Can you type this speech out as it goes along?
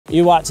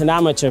You watch an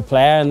amateur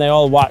player and they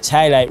all watch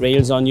highlight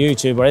reels on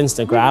YouTube or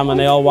Instagram and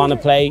they all want to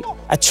play.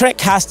 A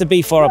trick has to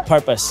be for a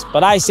purpose.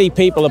 But I see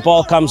people, the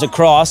ball comes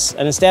across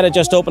and instead of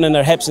just opening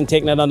their hips and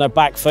taking it on their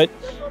back foot,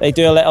 they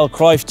do a little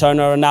Cruyff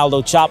turn or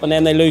Ronaldo chop and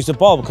then they lose the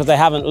ball because they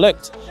haven't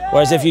looked.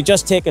 Whereas if you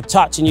just take a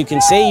touch and you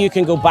can see, you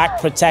can go back,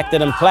 protect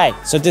it and play.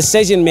 So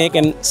decision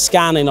making,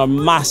 scanning are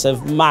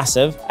massive,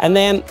 massive. And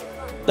then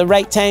the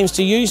right times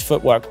to use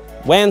footwork.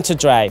 When to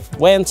drive,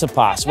 when to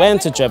pass, when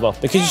to dribble.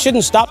 Because you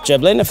shouldn't stop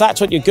dribbling if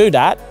that's what you're good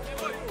at.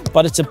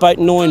 But it's about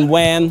knowing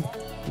when,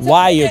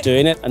 why you're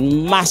doing it,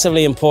 and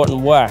massively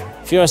important where.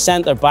 If you're a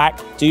centre back,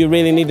 do you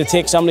really need to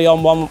take somebody on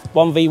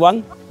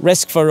 1v1?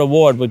 Risk for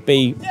reward would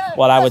be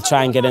what I would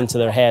try and get into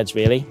their heads,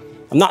 really.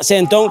 I'm not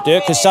saying don't do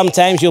it, because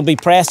sometimes you'll be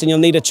pressed and you'll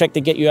need a trick to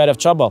get you out of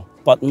trouble.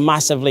 But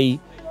massively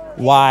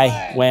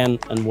why, when,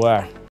 and where.